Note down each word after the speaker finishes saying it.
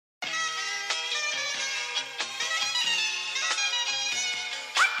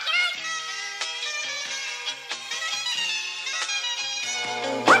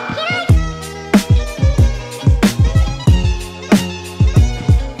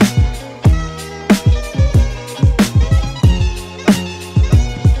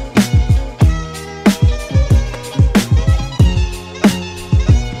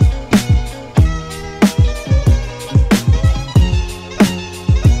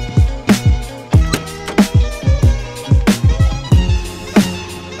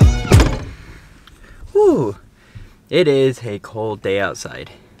It is a cold day outside,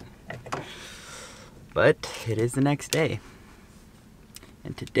 but it is the next day.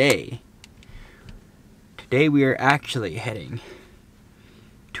 And today we are actually heading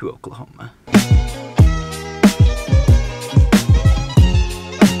to Oklahoma.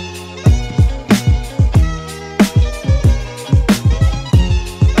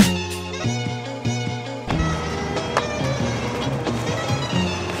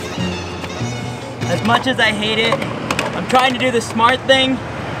 As much as I hate it, I'm trying to do the smart thing,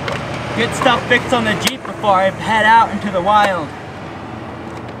 get stuff fixed on the Jeep before I head out into the wild.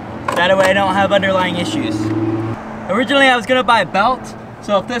 That way I don't have underlying issues. Originally I was gonna buy a belt,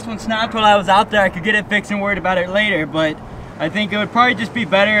 so if this one snapped while I was out there, I could get it fixed and worried about it later, but I think it would probably just be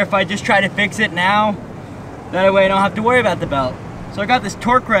better if I just try to fix it now. That way I don't have to worry about the belt. So I got this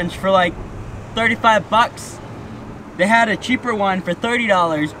torque wrench for like 35 bucks. They had a cheaper one for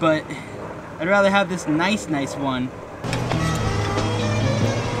 $30, but I'd rather have this nice one.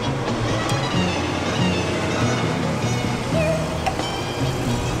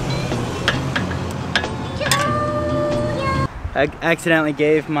 I accidentally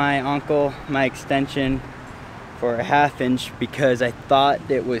gave my uncle my extension for a 1/2 inch because I thought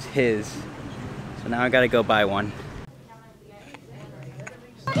it was his. So now I gotta go buy one.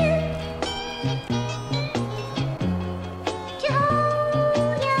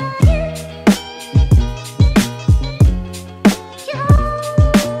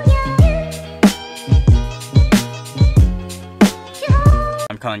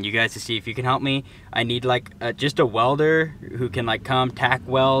 Calling you guys to see if you can help me. I need like just a welder who can like come tack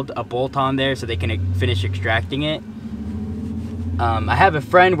weld a bolt on there so they can finish extracting it. I have a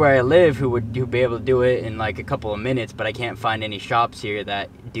friend where I live who would be able to do it in like a couple of minutes, but I can't find any shops here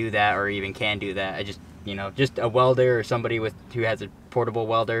that do that or even can do that. I just, you know, just a welder or somebody who has a portable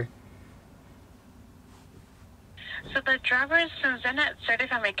welder. So the drivers, since they're not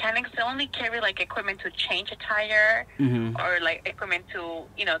certified mechanics, they only carry like equipment to change a tire or like equipment to,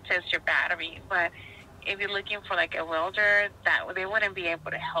 you know, test your battery. But if you're looking for like a welder, that they wouldn't be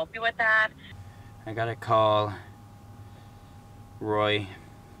able to help you with that. I gotta call Roy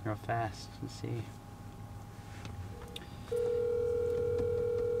real fast and see.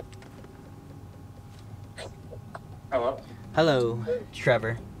 Hello. Hello, it's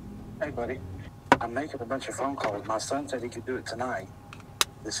Trevor. Hey, buddy. I'm making a bunch of phone calls. My son said he could do it tonight,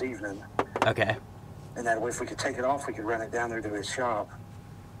 this evening. Okay. And that way, if we could take it off, we could run it down there to his shop.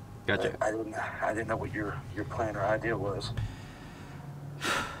 Gotcha. I didn't know what your plan or idea was.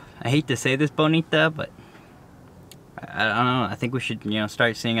 I hate to say this, Bonita, but I don't know. I think we should, you know,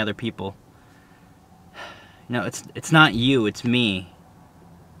 start seeing other people. No, it's not you. It's me.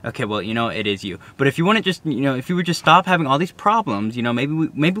 Okay, well, you know, it is you. But if you want to just, you know, if you would just stop having all these problems, you know, maybe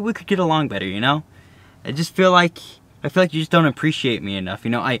we could get along better, you know? I feel like you just don't appreciate me enough, you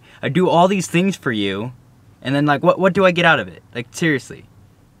know? I do all these things for you, and then, like, what do I get out of it? Like, seriously.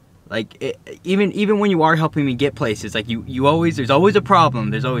 Like, even when you are helping me get places, like, there's always a problem.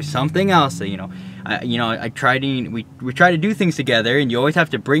 There's always something else that, we try to do things together, and you always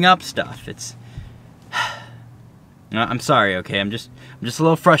have to bring up stuff. It's... I'm sorry, okay? I'm just a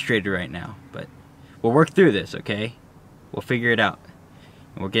little frustrated right now, but we'll work through this, okay? We'll figure it out.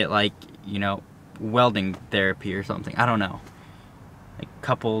 We'll get, like, you know, welding therapy or something. I don't know. Like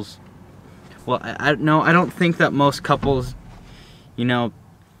couples. Well, I don't think that most couples, you know,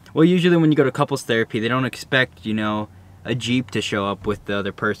 well, usually when you go to couples therapy, they don't expect, you know, a Jeep to show up with the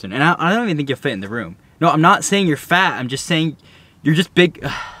other person. And I don't even think you'll fit in the room. No, I'm not saying you're fat. I'm just saying you're just big.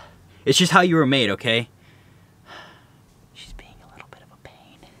 It's just how you were made, okay?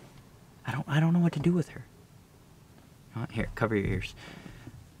 I don't know what to do with her. Here, cover your ears.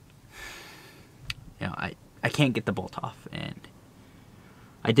 You know, I can't get the bolt off, and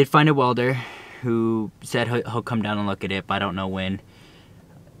I did find a welder who said he'll come down and look at it, but I don't know when.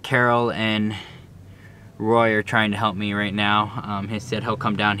 Carol and Roy are trying to help me right now. He said he'll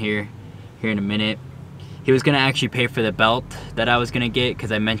come down here in a minute. He was gonna actually pay for the belt that I was gonna get,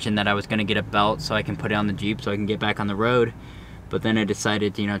 because I mentioned that I was gonna get a belt so I can put it on the Jeep so I can get back on the road. But then I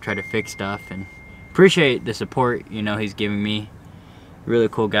decided to, you know, try to fix stuff, and appreciate the support, you know, he's giving me. Really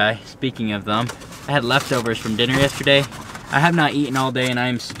cool guy. Speaking of them, I had leftovers from dinner yesterday. I have not eaten all day and I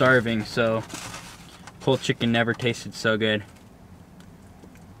am starving, so pulled chicken never tasted so good.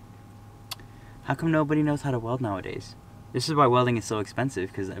 How come nobody knows how to weld nowadays? This is why welding is so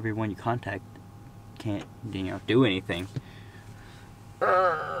expensive, because everyone you contact can't, you know, do anything.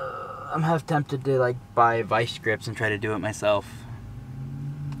 I'm half tempted to like buy vice grips and try to do it myself.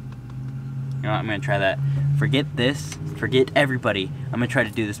 You know what, I'm gonna try that. Forget this, forget everybody. I'm gonna try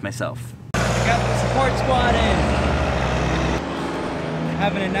to do this myself. I got the support squad in.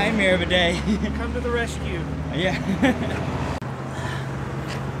 having a nightmare of a day. Come to the rescue. Yeah.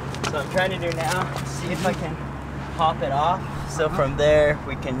 So I'm trying to do now, see if I can pop it off. So from there,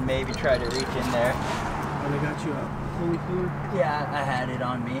 we can maybe try to reach in there. Oh, they got you up. Fully fluid? Yeah, I had it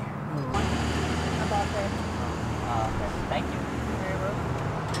on me. How about that? Okay. Thank you. Very well.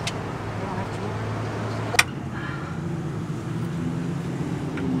 You don't have to worry.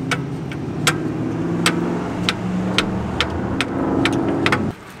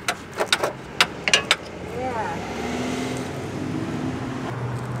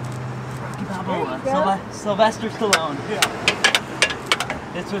 Sylvester Stallone. Yeah.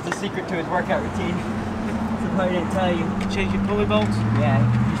 This was the secret to his workout routine. So probably didn't tell you. Change your pulley bolts? Yeah, he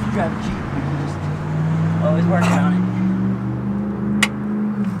used to drive a Jeep and he just always working on it.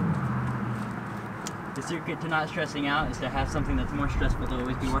 The secret to not stressing out is to have something that's more stressful to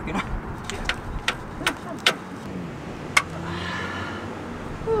always be working on.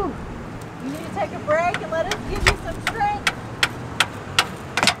 Whew. You need to take a break and let us give you some strength.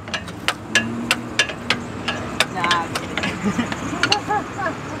 Nah, I'm kidding.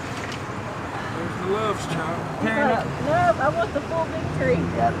 There's the loves, child. Tearing up. No, I want the full victory.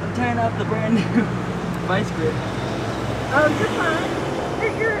 Yep, I'm tearing up the brand new vice grip. Oh, you're fine.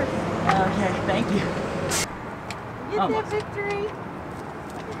 They're yours. Okay, thank you. Get that victory.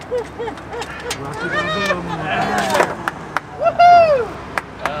 Rocky Balboa, man. Woohoo!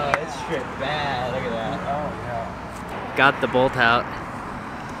 Oh, it's stripped bad. Look at that. Oh, no. Got the bolt out,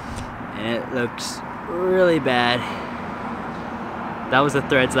 and it looks really bad. That was the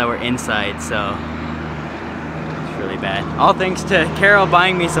threads that were inside, so it's really bad. All thanks to Carol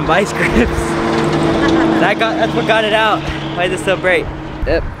buying me some vice grips. That's what got it out. Why is it so bright?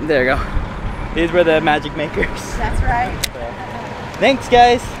 Yep, there you go. These were the magic makers. That's right. Thanks,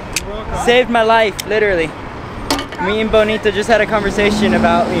 guys. Saved my life, literally. Me and Bonita just had a conversation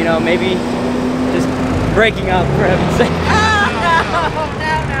about, you know, maybe just breaking up, for heaven's sake. Oh,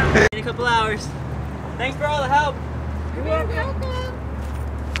 no. In a couple hours. Thanks for all the help. You're welcome.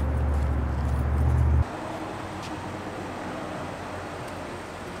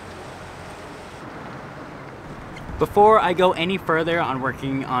 Before I go any further on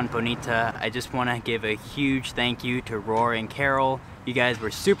working on Bonita, I just want to give a huge thank you to Roar and Carol. You guys were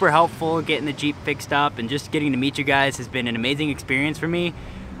super helpful getting the Jeep fixed up, and just getting to meet you guys has been an amazing experience for me.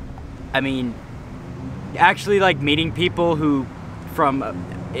 I mean, actually like meeting people who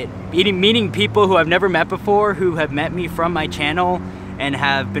meeting people who I've never met before, who have met me from my channel and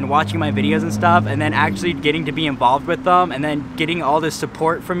have been watching my videos and stuff, and then actually getting to be involved with them, and then getting all this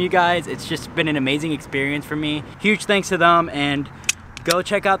support from you guys. It's just been an amazing experience for me. Huge thanks to them, and go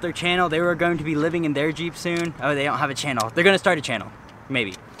check out their channel. They were going to be living in their Jeep soon. Oh, they don't have a channel. They're gonna start a channel,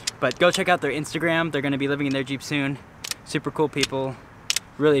 maybe. But go check out their Instagram. They're gonna be living in their Jeep soon. Super cool people.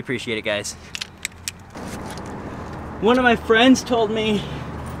 Really appreciate it, guys. One of my friends told me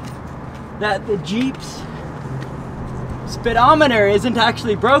that the Jeep's speedometer isn't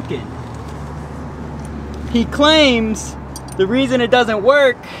actually broken. He claims the reason it doesn't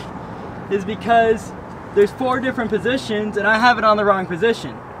work is because there's 4 different positions and I have it on the wrong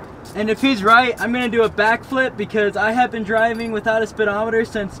position. And if he's right, I'm gonna do a backflip because I have been driving without a speedometer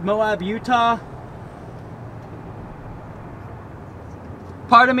since Moab, Utah.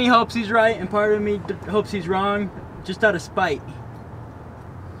 Part of me hopes he's right and part of me hopes he's wrong, just out of spite.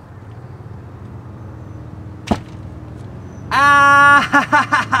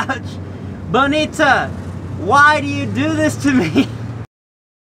 Ouch! Bonita, why do you do this to me?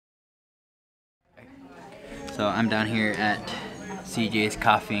 So I'm down here at CJ's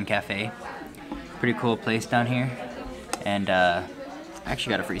Coffee and Cafe. Pretty cool place down here. And I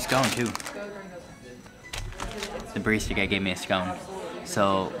actually got a free scone too. The barista guy gave me a scone.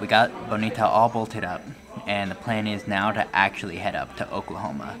 So we got Bonita all bolted up. And the plan is now to actually head up to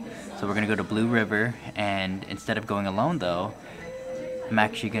Oklahoma. So we're gonna go to Blue River, and instead of going alone though, I'm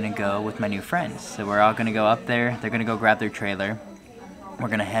actually gonna go with my new friends. So we're all gonna go up there. They're gonna go grab their trailer. We're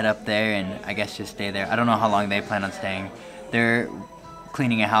gonna head up there and I guess just stay there. I don't know how long they plan on staying. They're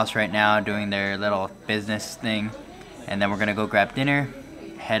cleaning a house right now, doing their little business thing. And then we're gonna go grab dinner,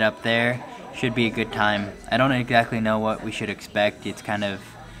 head up there. Should be a good time. I don't exactly know what we should expect. It's kind of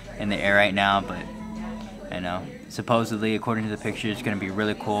in the air right now, but I know. Supposedly, according to the pictures, it's gonna be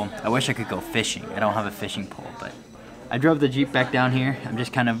really cool. I wish I could go fishing. I don't have a fishing pole, but I drove the Jeep back down here. I'm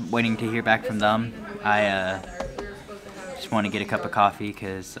just kind of waiting to hear back from them. I just want to get a cup of coffee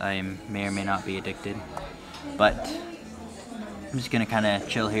because I may or may not be addicted. But I'm just gonna kind of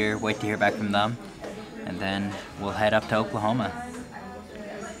chill here, wait to hear back from them, and then we'll head up to Oklahoma.